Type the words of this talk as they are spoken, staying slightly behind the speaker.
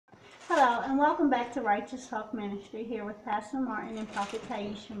Hello, and welcome back to Righteous Talk Ministry here with Pastor Martin and Prophet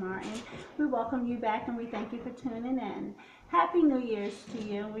Taisha Martin. We welcome you back and we thank you for tuning in. Happy New Year's to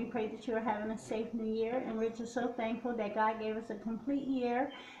you, and we pray that you are having a safe New Year. And we're just so thankful that God gave us a complete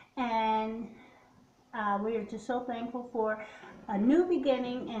year, and we are just so thankful for a new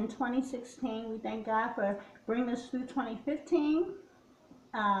beginning in 2016. We thank God for bringing us through 2015.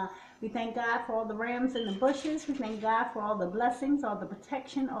 We thank God for all the rams in the bushes. We thank God for all the blessings, all the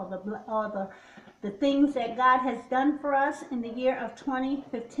protection, all the things that God has done for us in the year of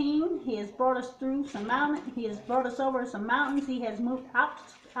 2015. He has brought us through some mountains. He has brought us over some mountains. He has moved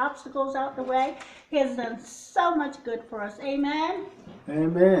obstacles out the way. He has done so much good for us. Amen.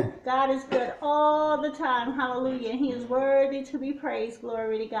 Amen. God is good all the time. Hallelujah. He is worthy to be praised.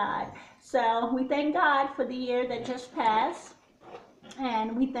 Glory to God. So we thank God for the year that just passed.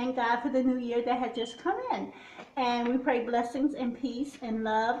 And we thank God for the new year that had just come in. And we pray blessings and peace and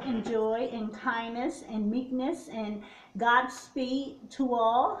love and joy and kindness and meekness and Godspeed to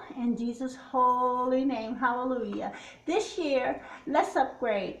all in Jesus' holy name. Hallelujah. This year, let's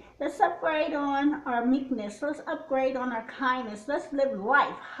upgrade. Let's upgrade on our meekness. Let's upgrade on our kindness. Let's live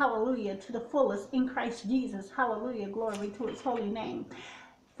life, hallelujah, to the fullest in Christ Jesus. Hallelujah. Glory to his holy name.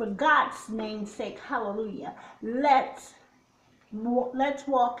 For God's name's sake, hallelujah. Let's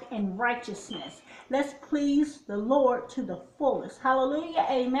walk in righteousness. Let's please the Lord to the fullest. Hallelujah.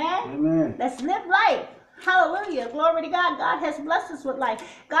 Amen. Amen. Let's live life. Hallelujah. Glory to God. God has blessed us with life.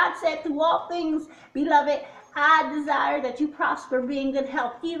 God said through all things, beloved, I desire that you prosper, be in good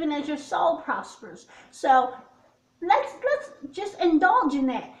health, even as your soul prospers. So let's just indulge in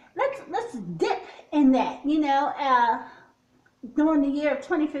that. Let's dip in that. During the year of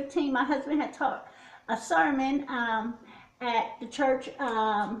 2015, my husband had taught a sermon at the church,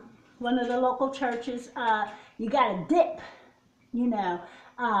 one of the local churches. You got to dip,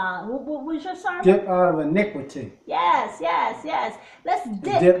 what was your sermon? Dip out of iniquity. Yes. Let's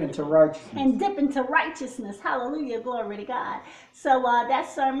dip. And dip into righteousness. And dip into righteousness. Hallelujah. Glory to God. So that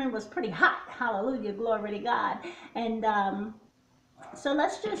sermon was pretty hot. Hallelujah. Glory to God. And so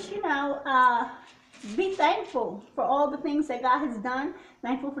let's just, be thankful for all the things that God has done.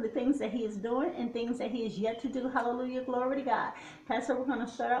 Thankful for the things that he is doing and things that he is yet to do. Hallelujah. Glory to God. Pastor, we're going to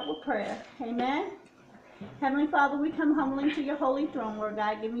start out with prayer. Amen. Heavenly Father, we come humbling to your holy throne, Lord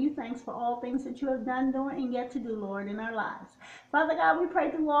God, giving you thanks for all things that you have done, doing, and yet to do, Lord, in our lives. Father God, we pray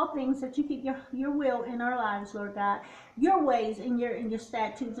through all things that you keep your will in our lives, Lord God, your ways and your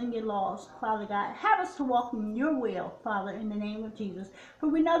statutes and your laws, Father God. Have us to walk in your will, Father, in the name of Jesus. For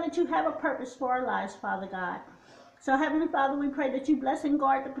we know that you have a purpose for our lives, Father God. So, Heavenly Father, we pray that you bless and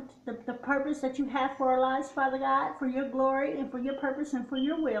guard the purpose that you have for our lives, Father God, for your glory and for your purpose and for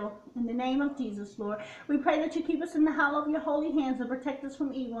your will. In the name of Jesus, Lord. We pray that you keep us in the hollow of your holy hands and protect us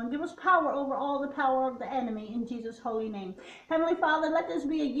from evil and give us power over all the power of the enemy in Jesus' holy name. Heavenly Father, let this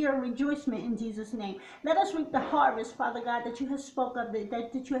be a year of rejoicement in Jesus' name. Let us reap the harvest, Father God, that you have spoke of,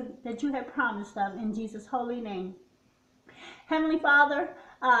 that you have promised of in Jesus' holy name. Heavenly Father,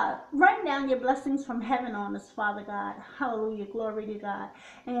 rain down your blessings from heaven on us, Father God. Hallelujah. Glory to God.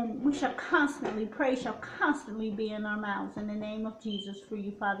 And we shall constantly, praise shall constantly be in our mouths in the name of Jesus for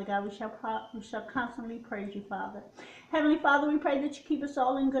you, Father God. We shall constantly praise you, Father. Heavenly Father, we pray that you keep us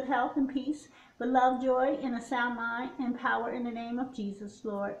all in good health and peace, with love, joy, and a sound mind and power in the name of Jesus,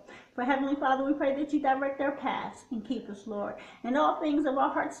 Lord. For Heavenly Father, we pray that you direct our paths and keep us, Lord, and all things of our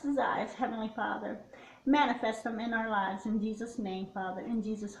heart's desires, Heavenly Father. Manifest them in our lives in Jesus' name, Father. In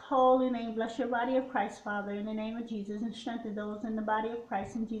Jesus' holy name, bless your body of Christ, Father, in the name of Jesus, and strengthen those in the body of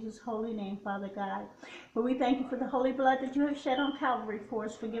Christ in Jesus' holy name, Father God. For we thank you for the holy blood that you have shed on Calvary for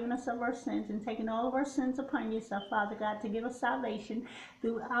us, forgiving us of our sins and taking all of our sins upon yourself, Father God, to give us salvation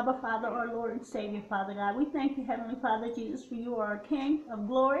through Abba, Father, our Lord and Savior, Father God. We thank you, Heavenly Father Jesus, for you are our King of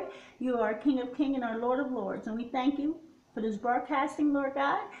glory, you are our King of kings and our Lord of lords, and we thank you for this broadcasting, Lord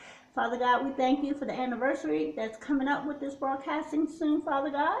God. Father God, we thank you for the anniversary that's coming up with this broadcasting soon, Father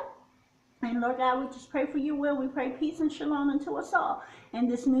God. And Lord God, we just pray for your will. We pray peace and shalom unto us all in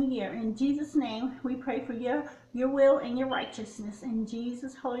this new year. In Jesus' name, we pray for your will and your righteousness. In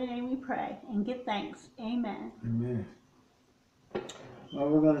Jesus' holy name we pray and give thanks. Amen. Amen. Well,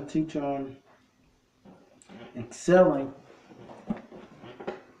 we're going to teach on excelling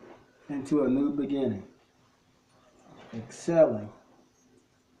into a new beginning. Excelling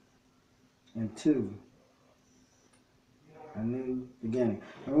into a new beginning.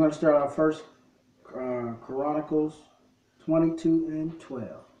 And we're going to start our first Chronicles 22 and 12.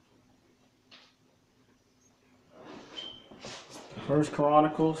 First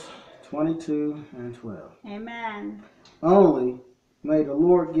Chronicles 22 and 12. Amen. Only May the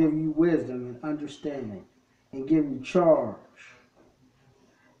Lord give you wisdom and understanding, and give you charge,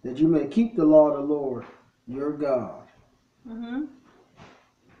 that you may keep the law of the Lord your God. Mm-hmm.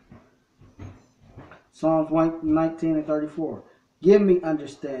 Psalms 119 and 34. Give me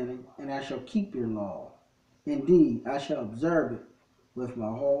understanding, and I shall keep your law. Indeed, I shall observe it with my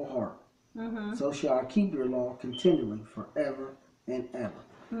whole heart. Mm-hmm. So shall I keep your law continually forever and ever.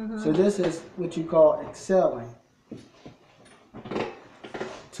 Mm-hmm. So this is what you call excelling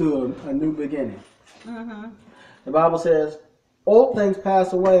to a new beginning. Mm-hmm. The Bible says, old things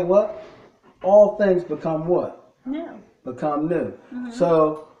pass away, what? All things become what? No. Become new. Mm-hmm.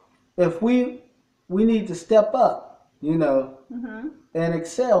 So if we need to step up, Mm-hmm. and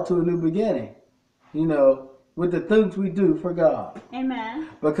excel to a new beginning, with the things we do for God. Amen.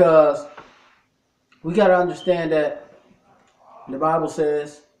 Because we got to understand that the Bible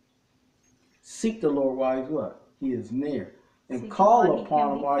says, seek the Lord while he's what? He is near. And Seek call while he upon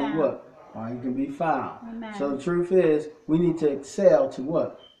can him be while he found. what? While he can be found. Amen. So the truth is, we need to excel to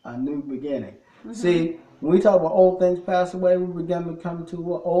what? A new beginning. Mm-hmm. See, when we talk about old things pass away, we begin to come to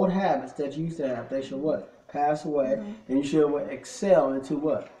what? Old habits that you used to have. They should what? Pass away. Mm-hmm. And you should what? Excel into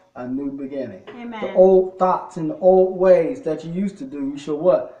what? A new beginning. Amen. The old thoughts and the old ways that you used to do, you should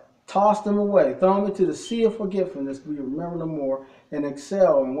what? Toss them away. Throw them into the sea of forgetfulness. We remember no more. And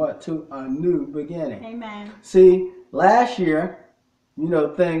excel in what? To a new beginning. Amen. See, last year,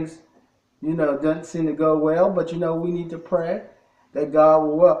 things, doesn't seem to go well. But, we need to pray that God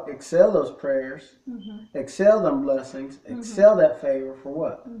will what? Excel those prayers. Mm-hmm. Excel them blessings. Excel that favor for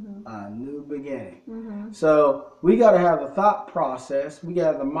what? Mm-hmm. A new beginning. Mm-hmm. So we got to have the thought process. We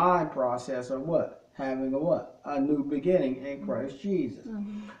got the mind process of what? Having a what? A new beginning in Christ Jesus.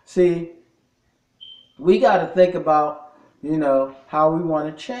 Mm-hmm. See, we got to think about, how we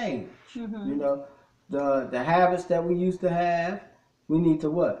want to change. Mm-hmm. The habits that we used to have, we need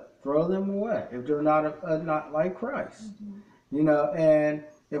to what? Throw them away if they're not like Christ. Mm-hmm. And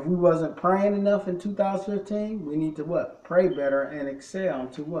if we wasn't praying enough in 2015, we need to what? Pray better and excel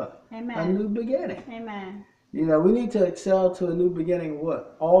to what? Amen. A new beginning. Amen. We need to excel to a new beginning.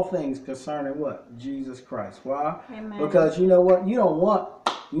 What? All things concerning what? Jesus Christ. Why? Amen. Because you know what? You don't want,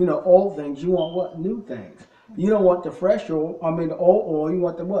 old things. You want what? New things. You don't want the fresh oil. The old oil. You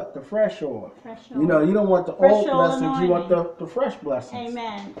want the what? The fresh oil. Fresh oil. You don't want the Fresh old oil blessings. You want the fresh blessings.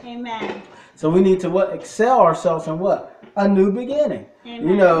 Amen. Amen. So we need to what? Excel ourselves in what? A new beginning.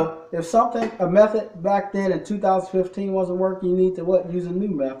 Amen. If a method back then in 2015 wasn't working, you need to what? Use a new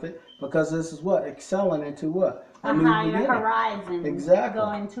method, because this is what? Excelling into what? A new higher beginning. Horizon. Exactly.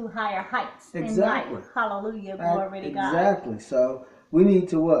 Going to higher heights Exactly. in life. Hallelujah. Glory to God. Exactly. So we need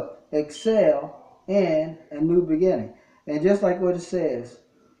to what? Excel in a new beginning. And just like what it says,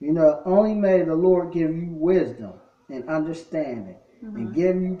 only may the Lord give you wisdom and understanding, and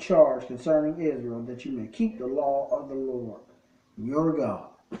give you charge concerning Israel, that you may keep the law of the Lord your God.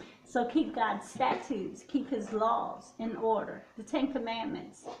 So keep God's statutes, keep his laws in order. The 10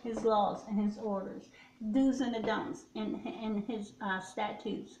 Commandments, his laws and his orders, do's and the don'ts in his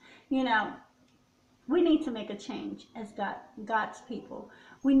statutes. We need to make a change as God's people.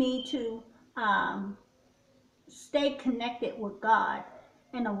 We need to stay connected with God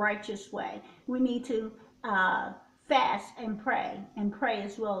in a righteous way. We need to fast and pray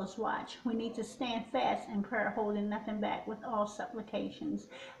as well as watch. We need to stand fast in prayer, holding nothing back, with all supplications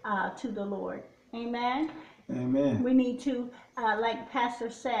to the Lord. Amen. Amen. We need to, like Pastor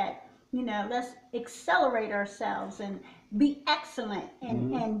said, let's accelerate ourselves and be excellent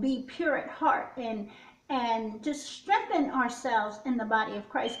and be pure at heart and just strengthen ourselves in the body of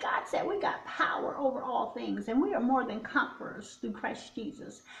Christ. God said we got power over all things, and we are more than conquerors through Christ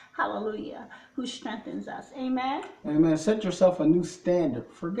Jesus. Hallelujah, who strengthens us. Amen. Amen. Set yourself a new standard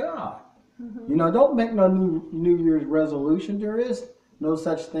for God. Don't make no New Year's resolution. There is no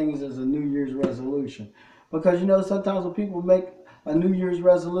such thing as a New Year's resolution. Because sometimes when people make a New Year's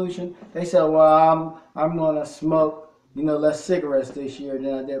resolution, they say, well, I'm going to smoke less cigarettes this year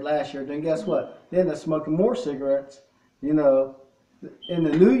than I did last year. Then guess what? Then they're smoking more cigarettes, in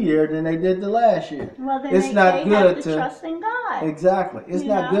the new year than they did the last year. Well, then it's they not good have to trust in God. Exactly. It's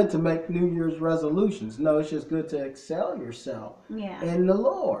not good to make New Year's resolutions. No, it's just good to excel yourself in the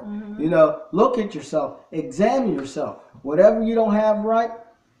Lord. Look at yourself. Examine yourself. Whatever you don't have right,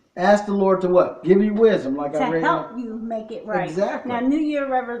 ask the Lord to what? Give you wisdom, like I read. To help you make it right. Exactly. Now, New Year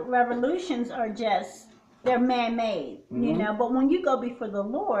revolutions are they're man-made, but when you go before the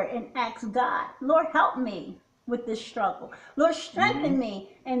Lord and ask God, Lord, help me with this struggle. Lord, strengthen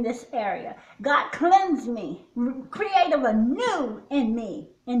me in this area. God, cleanse me. Create a new in me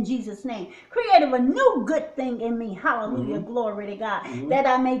in Jesus' name. Create a new good thing in me. Hallelujah. Glory to God. That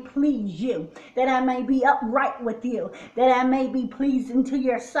I may please you. That I may be upright with you. That I may be pleasing to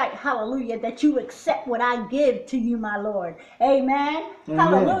your sight. Hallelujah. That you accept what I give to you, my Lord. Amen.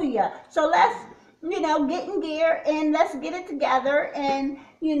 Hallelujah. So let's, get in gear and let's get it together and,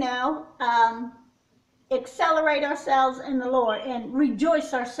 accelerate ourselves in the Lord and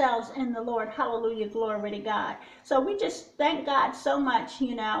rejoice ourselves in the Lord. Hallelujah. Glory to God. So we just thank God so much,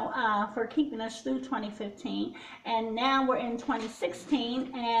 for keeping us through 2015. And now we're in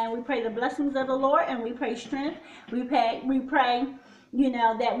 2016 and we pray the blessings of the Lord and we pray strength. We pray,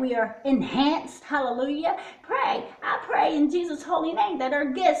 that we are enhanced. Hallelujah. I pray in Jesus' holy name that our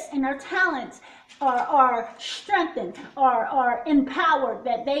gifts and our talents are strengthened, are empowered,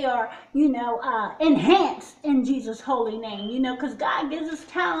 that they are, enhanced in Jesus' holy name, because God gives us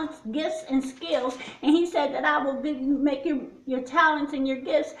talents, gifts, and skills, and he said that I will make your talents and your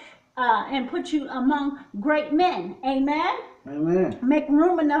gifts and put you among great men. Amen. Amen. Make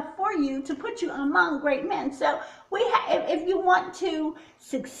room enough for you to put you among great men. So if you want to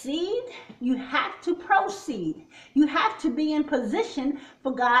succeed, you have to proceed. You have to be in position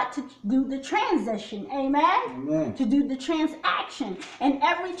for God to do the transition. Amen. Amen. To do the transaction. And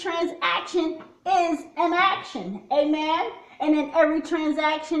every transaction is an action. Amen. And in every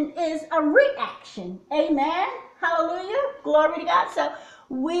transaction is a reaction. Amen. Hallelujah. Glory to God. So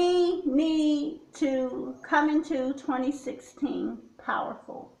we need to come into 2016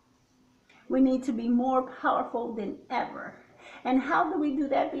 powerful. We need to be more powerful than ever. And how do we do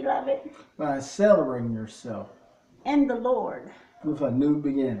that, beloved? By accelerating yourself. In the Lord. With a new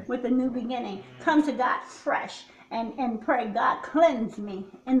beginning. With a new beginning. Come to God fresh and pray, God, cleanse me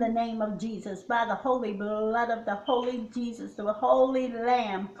in the name of Jesus. By the holy blood of the holy Jesus, the holy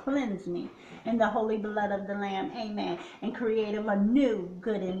Lamb, cleanse me in the holy blood of the Lamb. Amen. And create of a new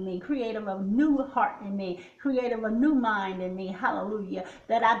good in me. Create of a new heart in me. Create of a new mind in me. Hallelujah.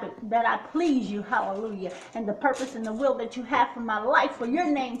 That I please you. Hallelujah. And the purpose and the will that you have for my life, for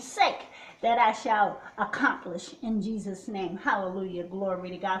your name's sake, that I shall accomplish in Jesus' name. Hallelujah.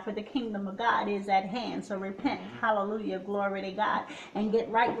 Glory to God. For the kingdom of God is at hand. So repent. Hallelujah. Glory to God. And get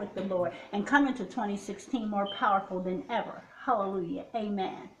right with the Lord. And come into 2016 more powerful than ever. Hallelujah.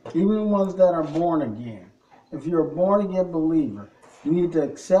 Amen. Even the ones that are born again. If you're a born again believer, you need to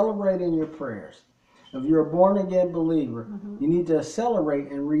accelerate in your prayers. If you're a born again believer, you need to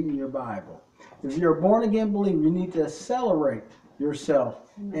accelerate in reading your Bible. If you're a born again believer, you need to accelerate yourself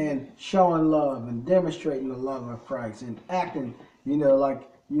and showing love and demonstrating the love of Christ and acting, like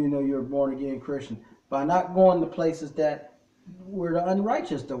you're a born again Christian by not going to places that where the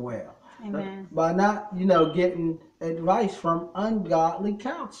unrighteous dwell. Amen. By not, getting advice from ungodly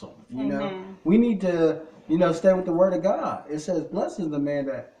counsel. Amen. We need to, stay with the word of God. It says, blessed is the man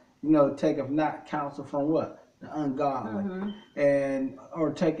that, taketh not counsel from what? The ungodly.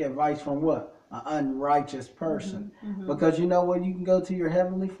 Or take advice from what? An unrighteous person. Because you know what? You can go to your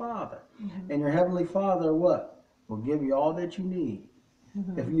heavenly Father. And your heavenly Father what? Will give you all that you need.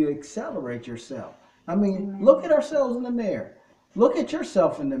 If you accelerate yourself. I mean, look at ourselves in the mirror. Look at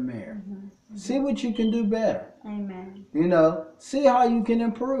yourself in the mirror. See what you can do better. Amen. See how you can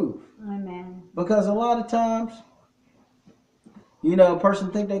improve. Amen. Because a lot of times, a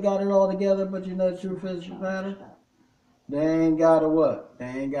person think they got it all together, but the truth is the matter. They ain't got it what? They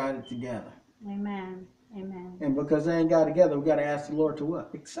ain't got it together. Amen. Amen. And because they ain't got it together, we got to ask the Lord to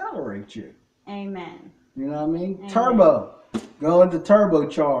what? Accelerate you. Amen. You know what I mean? Amen. Turbo. Go into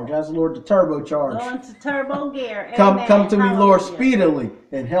turbocharge. Ask the Lord to turbocharge. Go into turbo gear. Come to me, Hallelujah. Lord, speedily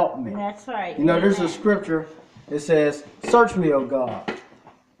and help me. That's right. There's a scripture. It says, search me, O God,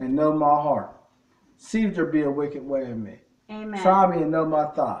 and know my heart. See if there be a wicked way in me. Amen. Try me and know my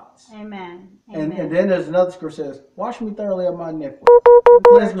thoughts. Amen. And then there's another scripture that says, wash me thoroughly of my iniquity.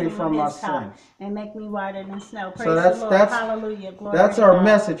 Cleanse me from my sins. And make me whiter than snow. Praise So the Lord. Hallelujah. Glory that's to our God.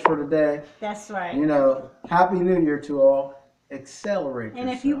 message for today. That's right. Happy New Year to all. Accelerate And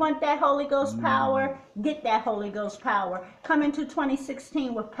yourself. if you want that Holy Ghost power, get that Holy Ghost power. Come into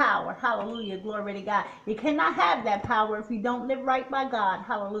 2016 with power. Hallelujah. Glory to God. You cannot have that power if you don't live right by God.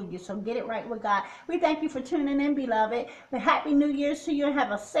 Hallelujah. So get it right with God. We thank you for tuning in, beloved. A happy New Year's to you.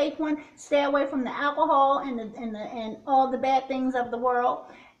 Have a safe one. Stay away from the alcohol and all the bad things of the world.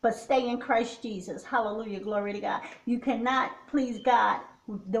 But stay in Christ Jesus. Hallelujah. Glory to God. You cannot please God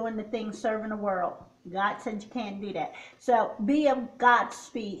doing the things serving the world. God said you can't do that. So be of God's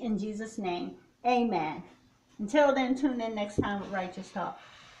speed in Jesus' name. Amen. Until then, tune in next time with Righteous Talk.